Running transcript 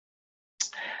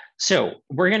So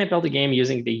we're going to build a game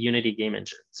using the Unity game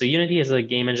engine. So Unity is a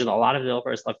game engine a lot of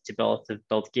developers love to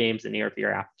build games and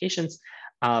AR/VR applications.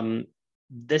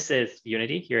 This is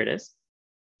Unity. Here it is.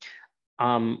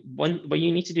 What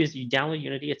you need to do is you download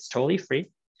Unity. It's totally free.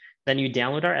 Then you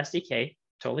download our SDK,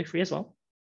 totally free as well.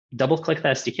 Double click the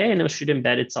SDK and it should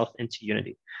embed itself into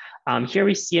Unity. Here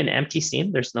we see an empty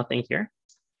scene. There's nothing here.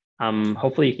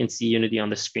 Hopefully you can see Unity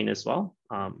on the screen as well.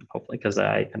 Hopefully, because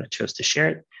I kind of chose to share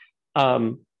it.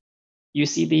 You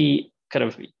see the kind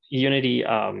of Unity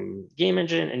game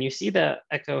engine, and you see the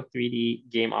echo3D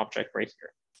game object right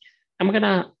here. I'm going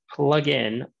to plug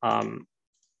in, I'm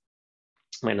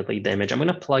going to delete the image. I'm going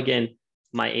to plug in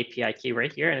my API key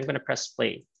right here, and I'm going to press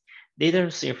play. Data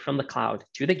received from the cloud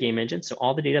to the game engine. So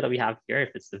all the data that we have here,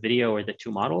 if it's the video or the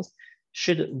two models,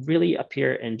 should really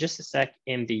appear in just a sec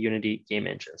in the Unity game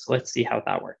engine. So let's see how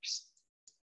that works.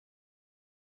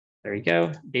 There you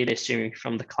go. Data streaming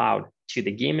from the cloud to the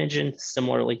game engine,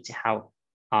 similarly to how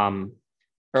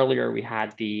earlier we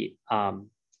had the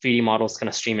 3D models kind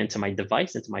of stream into my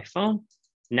device, into my phone.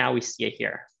 Now we see it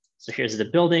here. So here's the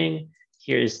building,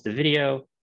 here's the video,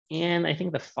 and I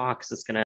think the fox is going to